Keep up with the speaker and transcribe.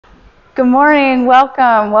Good morning.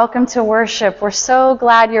 Welcome to worship. We're so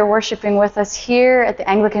glad you're worshiping with us here at the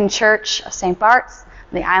Anglican Church of St. Bart's,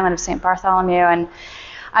 the island of St. Bartholomew. And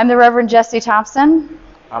I'm the Rev'd Jessie Thompson.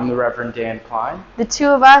 I'm the Reverend Dan Klein. The two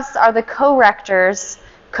of us are the co-rectors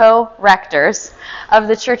of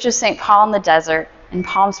the Church of St. Paul in the Desert in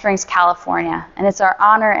Palm Springs, California. And it's our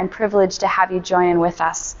honor and privilege to have you join in with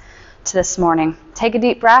us this morning. Take a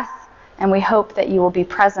deep breath, and we hope that you will be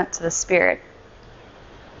present to the Spirit.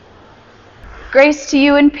 Grace to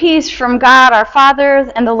you and peace from God our Father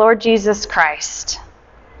and the Lord Jesus Christ.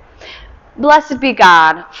 Blessed be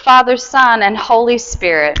God, Father, Son, and Holy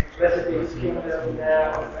Spirit. Blessed be his kingdom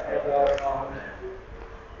now and forever.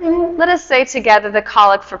 Amen. Let us say together the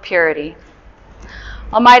Collect for Purity.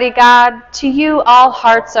 Almighty God, to you all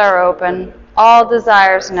hearts are open, all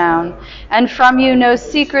desires known, and from you no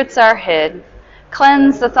secrets are hid.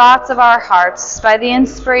 Cleanse the thoughts of our hearts by the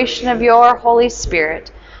inspiration of your Holy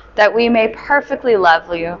Spirit, that we may perfectly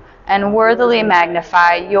love you and worthily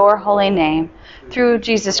magnify your holy name, through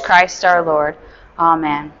Jesus Christ our Lord.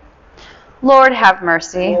 Amen. Lord, have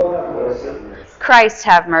mercy. Christ,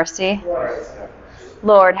 have mercy.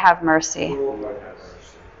 Lord, have mercy.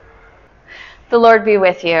 The Lord be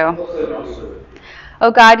with you.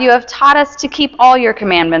 O God, you have taught us to keep all your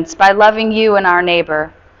commandments by loving you and our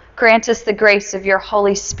neighbor. Grant us the grace of your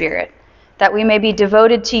Holy Spirit, that we may be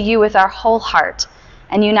devoted to you with our whole heart,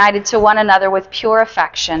 and united to one another with pure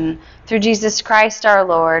affection, through Jesus Christ our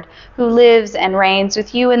Lord, who lives and reigns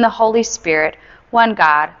with you in the Holy Spirit, one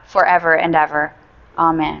God, forever and ever.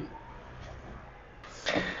 Amen.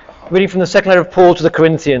 Reading from the second letter of Paul to the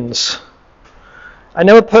Corinthians. I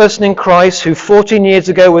know a person in Christ who 14 years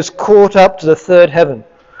ago was caught up to the third heaven.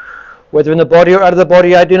 Whether in the body or out of the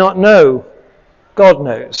body, I do not know. God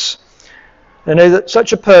knows. I know that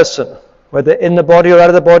such a person, whether in the body or out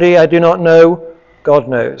of the body, I do not know, God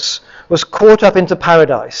knows, was caught up into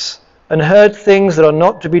paradise and heard things that are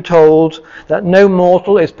not to be told, that no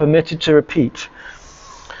mortal is permitted to repeat.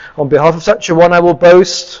 On behalf of such a one I will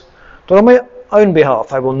boast, but on my own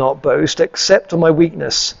behalf I will not boast, except on my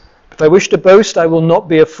weakness. If I wish to boast, I will not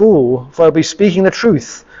be a fool, for I will be speaking the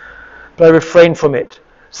truth, but I refrain from it,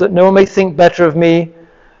 so that no one may think better of me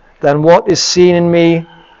than what is seen in me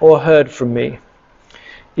or heard from me,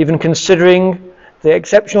 even considering the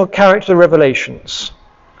exceptional character of the revelations.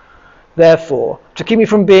 Therefore, to keep me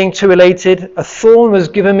from being too elated, a thorn was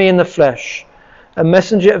given me in the flesh, a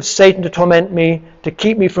messenger of Satan to torment me, to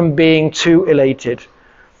keep me from being too elated.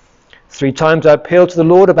 3 times I appealed to the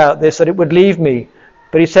Lord about this, that it would leave me.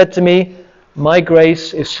 But he said to me, my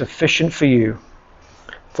grace is sufficient for you,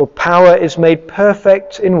 for power is made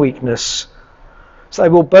perfect in weakness. So I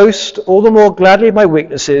will boast all the more gladly of my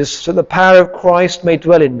weaknesses, so that the power of Christ may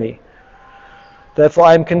dwell in me. Therefore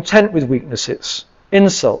I am content with weaknesses,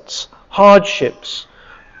 insults, hardships,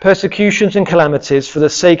 persecutions and calamities for the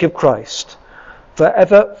sake of Christ.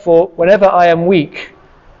 For whenever I am weak,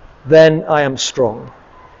 then I am strong.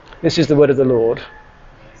 This is the word of the Lord.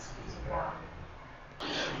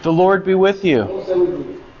 The Lord be with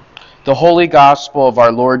you. The Holy Gospel of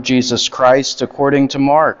our Lord Jesus Christ according to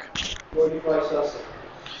Mark.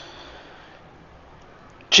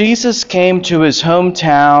 Jesus came to his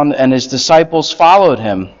hometown, and his disciples followed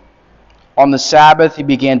him. On the Sabbath, he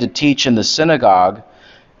began to teach in the synagogue,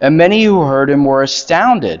 and many who heard him were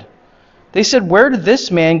astounded. They said, where did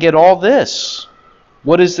this man get all this?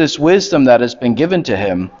 What is this wisdom that has been given to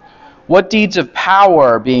him? What deeds of power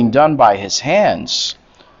are being done by his hands?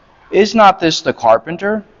 Is not this the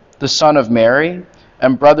carpenter, the son of Mary,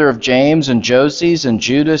 and brother of James and Joses and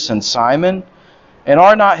Judas and Simon? And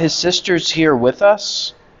are not his sisters here with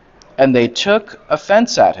us? And they took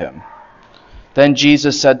offense at him. Then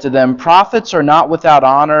Jesus said to them, prophets are not without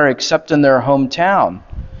honor except in their hometown,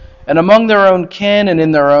 and among their own kin and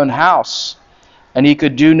in their own house. And he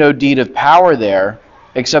could do no deed of power there,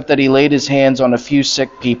 except that he laid his hands on a few sick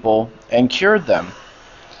people and cured them.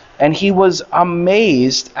 And he was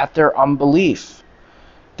amazed at their unbelief.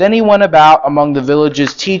 Then he went about among the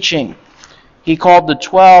villages teaching. He called the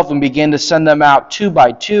 12 and began to send them out 2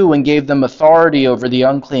 by 2 and gave them authority over the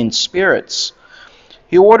unclean spirits.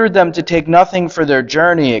 He ordered them to take nothing for their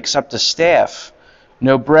journey except a staff,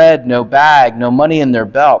 no bread, no bag, no money in their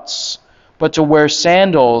belts, but to wear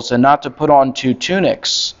sandals and not to put on 2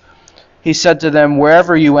 tunics. He said to them,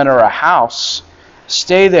 wherever you enter a house,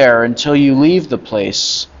 stay there until you leave the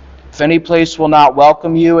place. If any place will not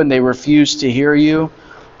welcome you and they refuse to hear you,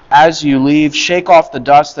 as you leave, shake off the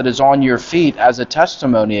dust that is on your feet as a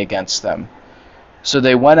testimony against them. So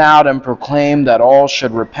they went out and proclaimed that all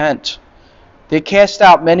should repent. They cast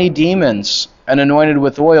out many demons and anointed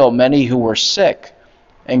with oil many who were sick,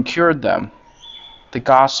 and cured them. The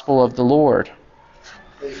Gospel of the Lord.